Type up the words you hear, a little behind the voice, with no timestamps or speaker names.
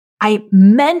I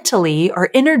mentally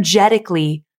or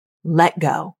energetically let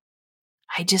go.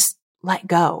 I just let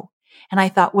go. And I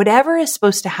thought, whatever is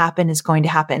supposed to happen is going to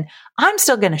happen. I'm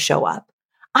still going to show up.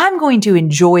 I'm going to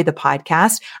enjoy the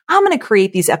podcast. I'm going to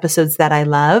create these episodes that I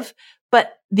love.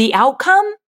 But the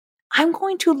outcome, I'm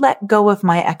going to let go of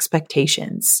my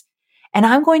expectations. And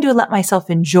I'm going to let myself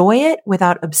enjoy it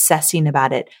without obsessing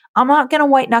about it. I'm not going to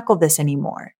white knuckle this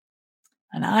anymore.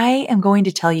 And I am going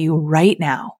to tell you right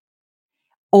now,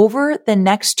 over the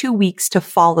next 2 weeks to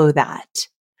follow that,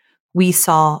 we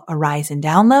saw a rise in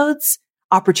downloads.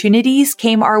 Opportunities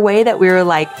came our way that we were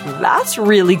like, that's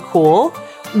really cool.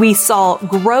 We saw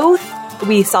growth.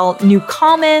 We saw new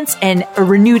comments and a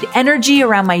renewed energy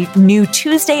around my new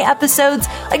Tuesday episodes.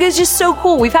 Like, it was just so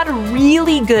cool. We've had a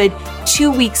really good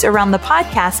 2 weeks around the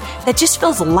podcast that just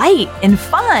feels light and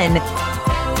fun.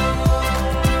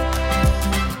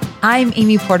 I'm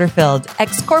Amy Porterfield,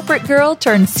 ex-corporate girl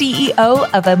turned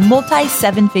CEO of a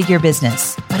multi-7-figure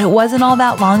business. But it wasn't all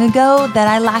that long ago that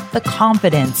I lacked the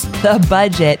confidence, the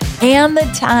budget, and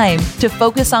the time to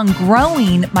focus on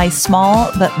growing my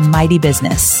small but mighty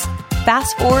business.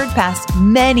 Fast forward past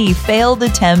many failed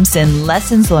attempts and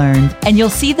lessons learned, and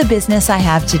you'll see the business I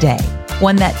have today.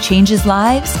 One that changes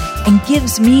lives and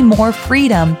gives me more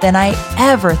freedom than I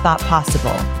ever thought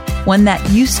possible. One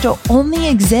that used to only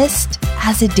exist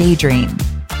as a daydream.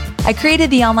 I created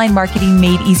the Online Marketing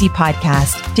Made Easy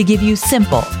podcast to give you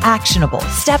simple, actionable,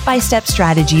 step-by-step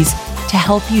strategies to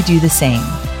help you do the same.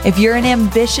 If you're an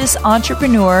ambitious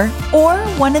entrepreneur or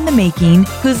one in the making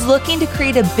who's looking to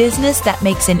create a business that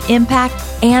makes an impact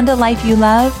and a life you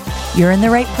love, you're in the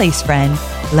right place, friend.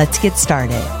 Let's get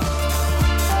started.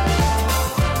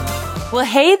 Well,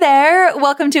 hey there.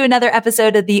 Welcome to another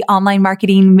episode of the Online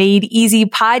Marketing Made Easy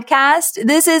podcast.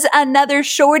 This is another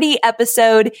shorty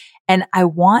episode, and I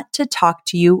want to talk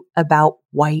to you about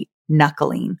white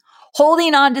knuckling.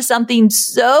 Holding on to something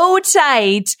so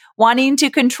tight, wanting to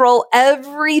control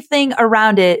everything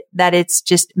around it that it's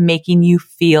just making you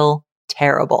feel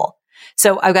terrible.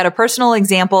 So I've got a personal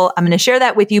example. I'm going to share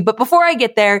that with you. But before I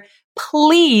get there,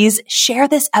 please share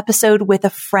this episode with a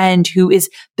friend who is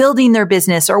building their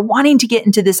business or wanting to get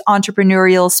into this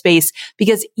entrepreneurial space,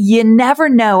 because you never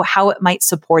know how it might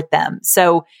support them.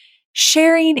 So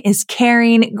sharing is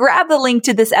caring. Grab the link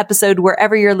to this episode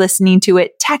wherever you're listening to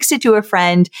it, text it to a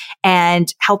friend,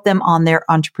 and help them on their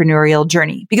entrepreneurial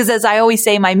journey. Because as I always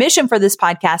say, my mission for this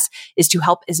podcast is to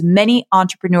help as many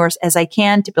entrepreneurs as I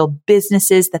can to build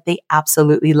businesses that they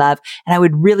absolutely love. And I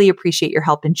would really appreciate your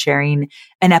help in sharing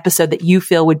an episode that you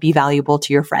feel would be valuable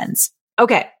to your friends.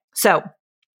 Okay, so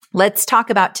let's talk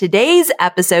about today's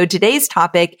episode, today's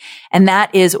topic, and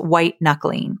that is white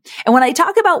knuckling. And when I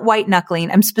talk about white knuckling,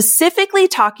 I'm specifically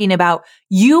talking about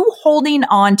you holding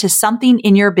on to something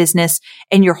in your business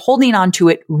and you're holding on to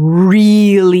it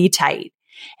really tight.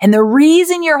 And the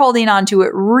reason you're holding on to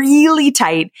it really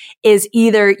tight is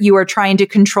either you are trying to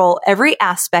control every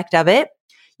aspect of it,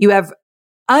 you have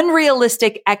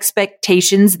unrealistic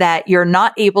expectations that you're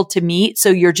not able to meet. So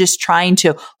you're just trying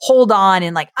to hold on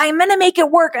and like, I'm going to make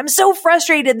it work. I'm so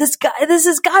frustrated. This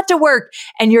has got to work.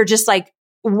 And you're just like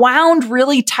wound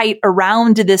really tight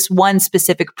around this one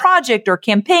specific project or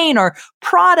campaign or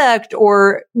product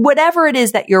or whatever it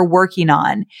is that you're working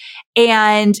on.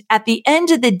 And at the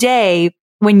end of the day,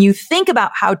 when you think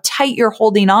about how tight you're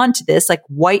holding on to this, like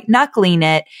white knuckling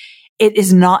it, it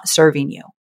is not serving you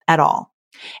at all.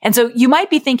 And so you might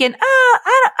be thinking,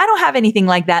 I don't have anything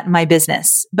like that in my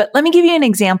business. But let me give you an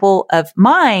example of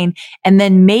mine, and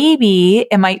then maybe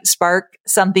it might spark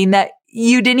something that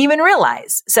you didn't even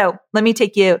realize. So let me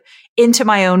take you into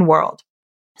my own world.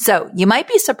 So you might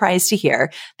be surprised to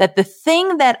hear that the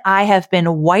thing that I have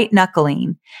been white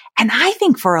knuckling, and I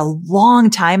think for a long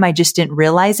time I just didn't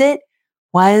realize it,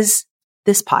 was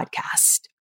this podcast.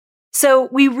 So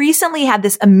we recently had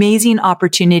this amazing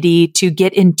opportunity to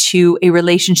get into a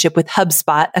relationship with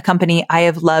HubSpot, a company I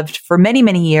have loved for many,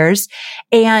 many years,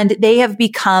 and they have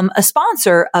become a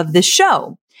sponsor of this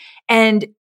show. And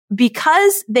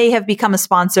because they have become a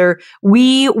sponsor,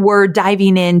 we were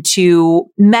diving into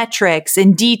metrics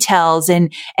and details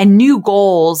and new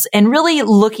goals and really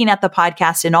looking at the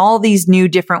podcast in all these new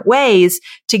different ways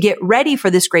to get ready for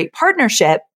this great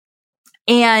partnership.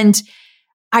 And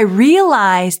I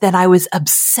realized that I was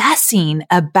obsessing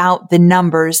about the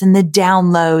numbers and the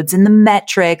downloads and the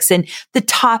metrics and the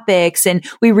topics. And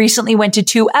we recently went to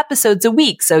 2 episodes a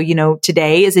week. So,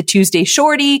 today is a Tuesday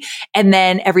shorty. And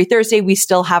then every Thursday, we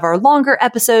still have our longer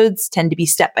episodes, tend to be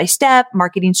step-by-step,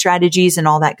 marketing strategies and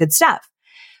all that good stuff.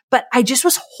 But I just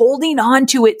was holding on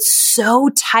to it so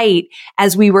tight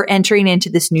as we were entering into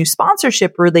this new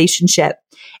sponsorship relationship.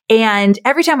 And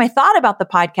every time I thought about the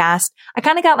podcast, I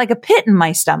kind of got like a pit in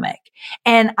my stomach.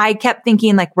 And I kept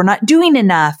thinking like, we're not doing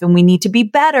enough and we need to be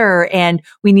better and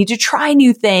we need to try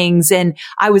new things. And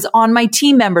I was on my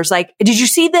team members like, did you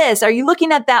see this? Are you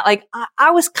looking at that? Like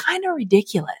I was kind of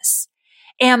ridiculous.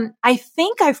 And I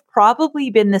think I've probably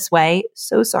been this way.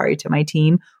 So sorry to my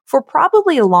team for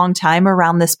probably a long time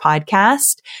around this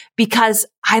podcast because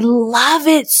I love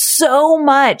it so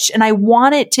much and I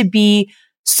want it to be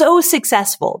so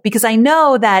successful because I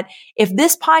know that if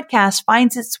this podcast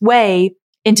finds its way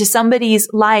into somebody's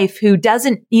life who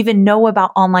doesn't even know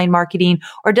about online marketing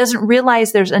or doesn't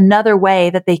realize there's another way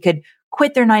that they could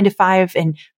quit their 9-to-5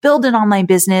 and build an online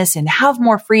business and have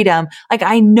more freedom, like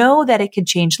I know that it could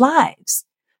change lives.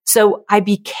 So I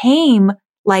became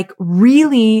like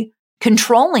really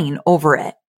controlling over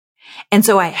it. And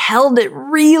so I held it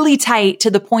really tight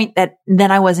to the point that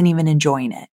then I wasn't even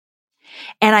enjoying it.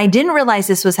 And I didn't realize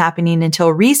this was happening until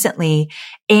recently.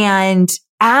 And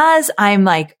as I'm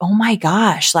like, oh my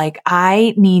gosh, like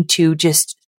I need to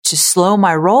just slow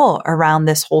my roll around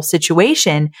this whole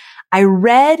situation. I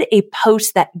read a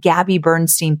post that Gabby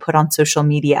Bernstein put on social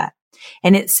media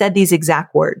and it said these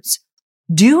exact words: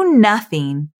 do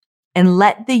nothing and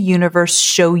let the universe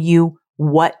show you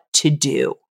what to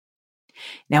do.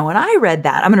 Now, when I read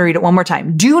that, I'm going to read it one more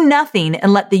time. Do nothing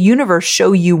and let the universe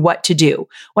show you what to do.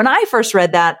 When I first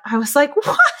read that, I was like,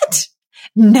 what?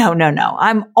 No.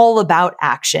 I'm all about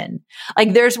action.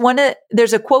 Like there's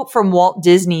a quote from Walt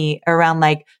Disney around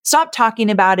like, stop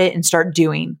talking about it and start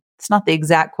doing. It's not the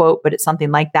exact quote, but it's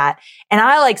something like that. And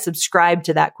I like subscribe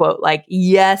to that quote, like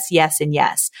yes, and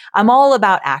yes. I'm all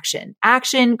about action.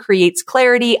 Action creates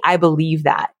clarity. I believe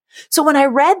that. So when I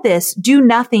read this, do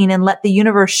nothing and let the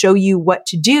universe show you what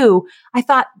to do, I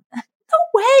thought, no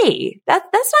way. That's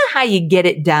not how you get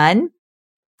it done.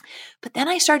 But then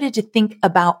I started to think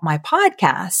about my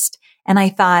podcast and I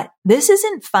thought, this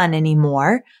isn't fun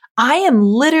anymore. I am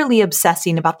literally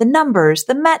obsessing about the numbers,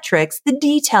 the metrics, the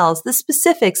details, the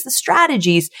specifics, the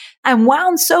strategies. I'm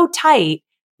wound so tight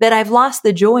that I've lost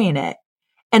the joy in it.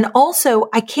 And also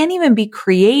I can't even be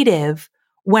creative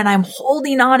when I'm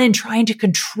holding on and trying to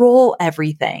control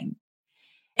everything.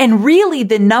 And really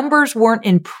the numbers weren't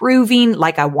improving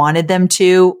like I wanted them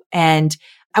to. And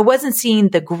I wasn't seeing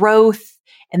the growth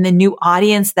and the new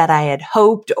audience that I had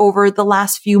hoped over the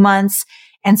last few months.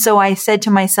 And so I said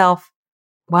to myself,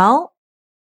 well,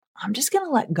 I'm just going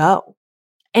to let go.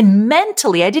 And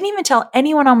mentally, I didn't even tell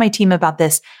anyone on my team about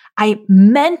this. I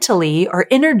mentally or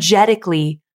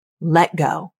energetically let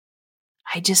go.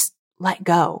 I just let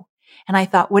go. And I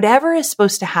thought, whatever is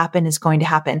supposed to happen is going to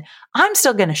happen. I'm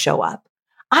still going to show up.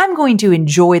 I'm going to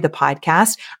enjoy the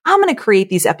podcast. I'm going to create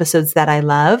these episodes that I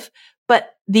love.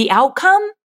 But the outcome,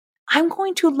 I'm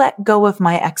going to let go of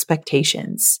my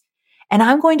expectations. And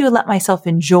I'm going to let myself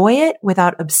enjoy it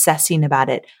without obsessing about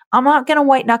it. I'm not going to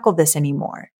white knuckle this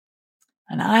anymore.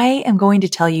 And I am going to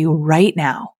tell you right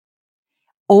now,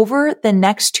 over the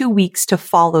next 2 weeks to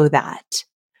follow that,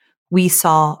 we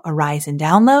saw a rise in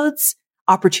downloads.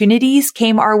 Opportunities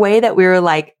came our way that we were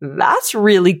like, that's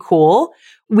really cool.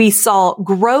 We saw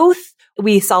growth.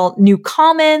 We saw new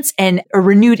comments and a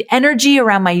renewed energy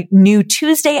around my new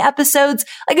Tuesday episodes.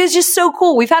 Like it was just so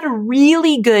cool. We've had a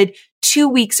really good 2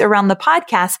 weeks around the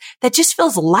podcast that just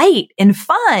feels light and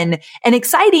fun and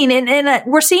exciting. And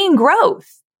we're seeing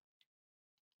growth.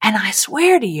 And I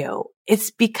swear to you,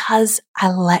 it's because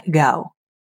I let go.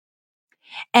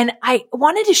 And I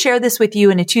wanted to share this with you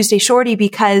in a Tuesday Shorty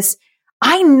because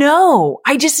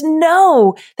I just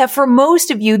know that for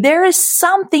most of you, there is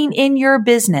something in your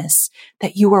business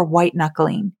that you are white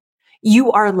knuckling.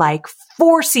 You are like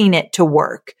forcing it to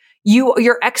work.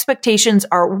 Your expectations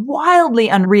are wildly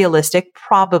unrealistic,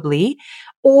 probably,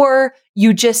 or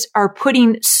you just are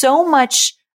putting so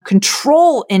much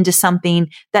control into something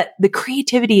that the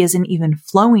creativity isn't even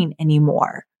flowing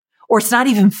anymore, or it's not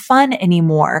even fun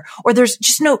anymore, or there's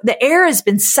just the air has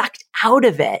been sucked out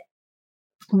of it.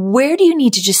 Where do you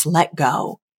need to just let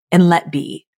go and let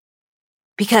be?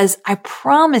 Because I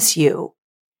promise you,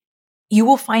 you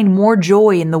will find more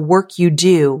joy in the work you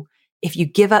do if you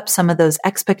give up some of those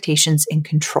expectations and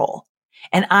control.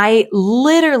 And I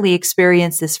literally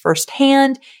experienced this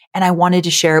firsthand, and I wanted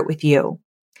to share it with you.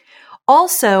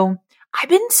 Also, I've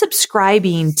been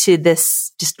subscribing to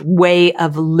this just way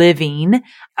of living.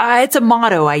 It's a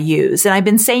motto I use, and I've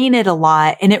been saying it a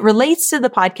lot, and it relates to the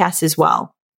podcast as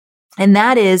well. And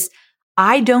that is,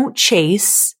 I don't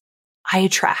chase, I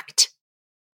attract.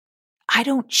 I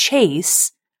don't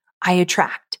chase, I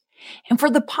attract. And for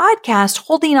the podcast,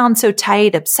 holding on so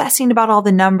tight, obsessing about all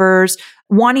the numbers,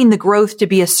 wanting the growth to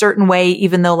be a certain way,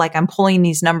 even though like I'm pulling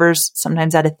these numbers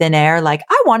sometimes out of thin air, like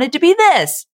I want it to be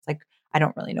this. It's like, I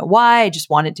don't really know why. I just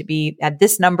want it to be at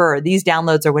this number or these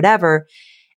downloads or whatever.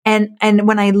 And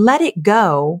when I let it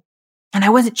go and I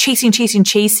wasn't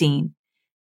chasing,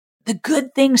 the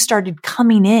good things started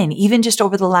coming in even just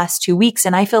over the last 2 weeks.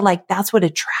 And I feel like that's what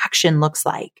attraction looks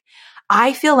like.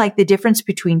 I feel like the difference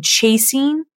between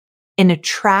chasing and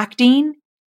attracting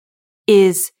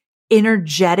is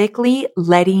energetically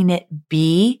letting it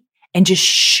be and just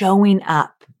showing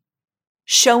up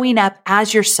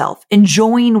as yourself,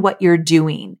 enjoying what you're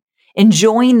doing,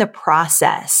 enjoying the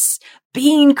process,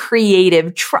 being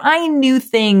creative, trying new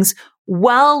things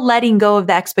while letting go of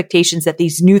the expectations that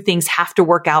these new things have to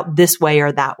work out this way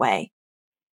or that way.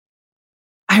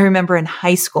 I remember in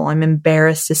high school, I'm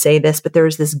embarrassed to say this, but there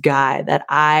was this guy that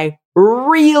I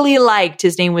really liked.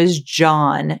 His name was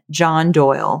John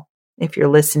Doyle. If you're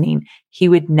listening, he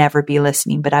would never be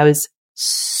listening, but I was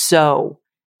so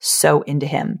into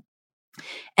him.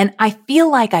 And I feel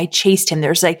like I chased him.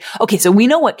 There's like, okay, so we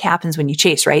know what happens when you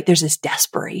chase, right? There's this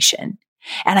desperation.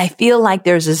 And I feel like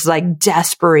there's this like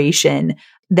desperation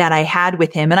that I had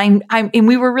with him. And and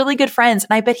we were really good friends.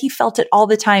 And I bet he felt it all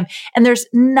the time. And there's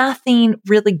nothing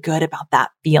really good about that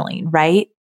feeling, right?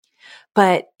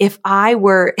 But if I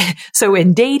were, so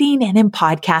in dating and in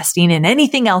podcasting and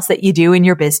anything else that you do in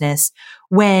your business,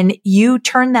 when you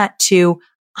turn that to,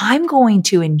 I'm going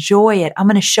to enjoy it. I'm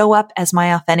going to show up as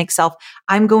my authentic self.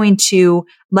 I'm going to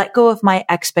let go of my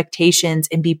expectations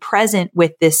and be present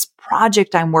with this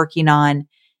project I'm working on.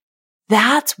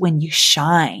 That's when you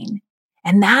shine.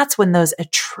 And that's when those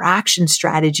attraction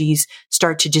strategies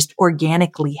start to just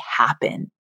organically happen.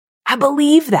 I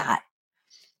believe that.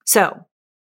 So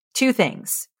 2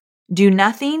 things. Do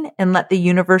nothing and let the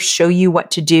universe show you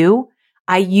what to do.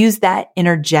 I use that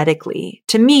energetically.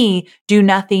 To me, do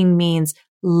nothing means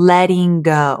letting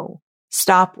go.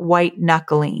 Stop white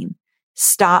knuckling.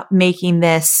 Stop making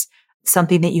this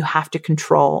something that you have to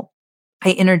control.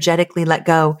 I energetically let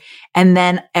go. And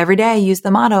then every day I use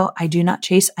the motto, I do not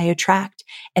chase, I attract.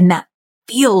 And that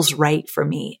feels right for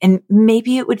me. And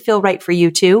maybe it would feel right for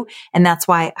you too. And that's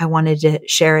why I wanted to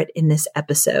share it in this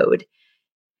episode.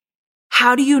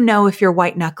 How do you know if you're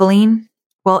white knuckling?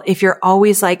 Well, if you're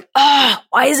always like,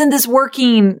 why isn't this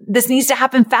working? This needs to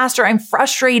happen faster. I'm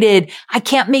frustrated. I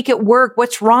can't make it work.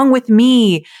 What's wrong with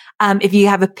me? If you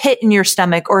have a pit in your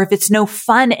stomach, or if it's no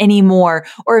fun anymore,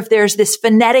 or if there's this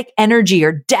frenetic energy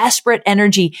or desperate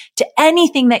energy to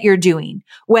anything that you're doing,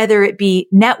 whether it be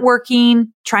networking,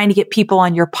 trying to get people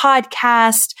on your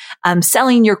podcast,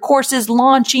 selling your courses,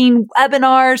 launching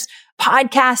webinars,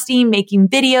 podcasting, making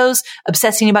videos,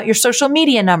 obsessing about your social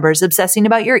media numbers, obsessing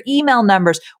about your email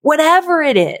numbers, whatever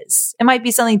it is. It might be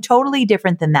something totally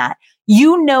different than that.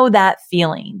 You know that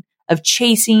feeling of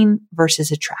chasing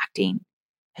versus attracting.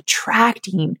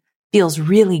 Attracting feels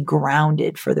really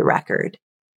grounded, for the record.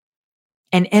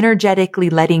 And energetically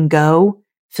letting go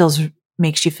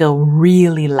makes you feel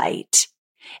really light.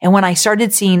 And when I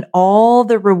started seeing all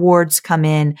the rewards come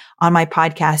in on my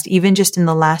podcast, even just in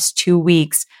the last 2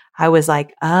 weeks, I was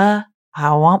like, I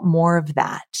want more of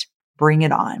that. Bring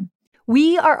it on.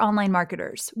 We are online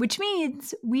marketers, which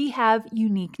means we have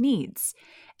unique needs.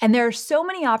 And there are so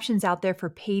many options out there for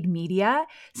paid media.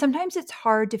 Sometimes it's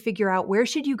hard to figure out where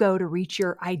should you go to reach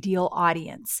your ideal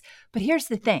audience. But here's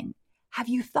the thing. Have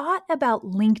you thought about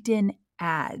LinkedIn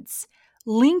ads?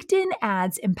 LinkedIn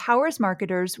ads empowers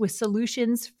marketers with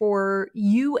solutions for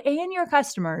you and your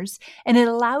customers, and it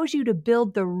allows you to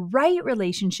build the right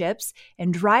relationships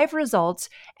and drive results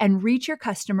and reach your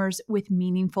customers with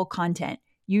meaningful content.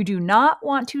 You do not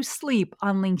want to sleep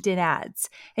on LinkedIn ads.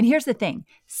 And here's the thing,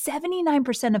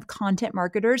 79% of content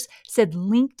marketers said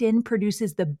LinkedIn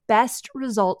produces the best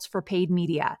results for paid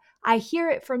media. I hear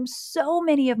it from so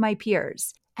many of my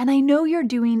peers. And I know you're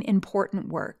doing important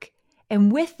work.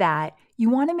 And with that, you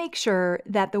want to make sure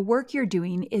that the work you're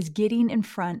doing is getting in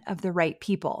front of the right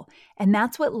people. And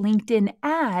that's what LinkedIn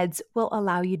ads will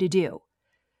allow you to do.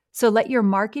 So let your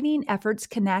marketing efforts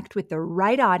connect with the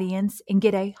right audience and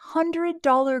get a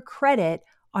 $100 credit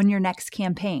on your next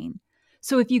campaign.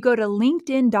 So if you go to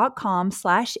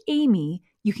linkedin.com/Amy,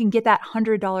 you can get that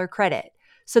 $100 credit.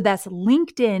 So that's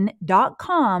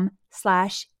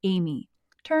linkedin.com/Amy.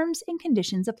 Terms and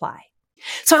conditions apply.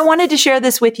 So I wanted to share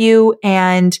this with you,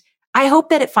 and I hope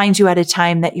that it finds you at a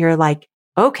time that you're like,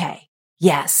 okay,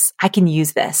 yes, I can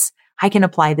use this. I can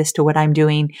apply this to what I'm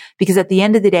doing, because at the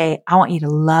end of the day, I want you to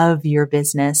love your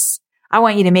business. I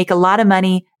want you to make a lot of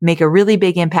money, make a really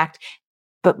big impact,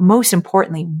 but most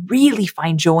importantly, really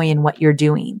find joy in what you're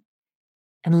doing.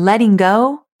 And letting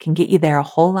go can get you there a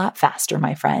whole lot faster,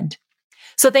 my friend.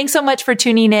 So thanks so much for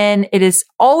tuning in. It is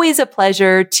always a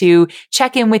pleasure to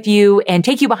check in with you and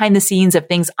take you behind the scenes of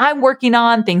things I'm working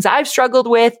on, things I've struggled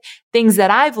with, things that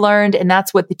I've learned. And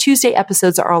that's what the Tuesday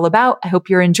episodes are all about. I hope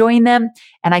you're enjoying them.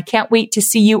 And I can't wait to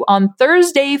see you on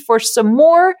Thursday for some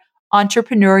more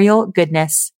entrepreneurial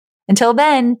goodness. Until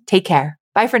then, take care.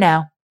 Bye for now.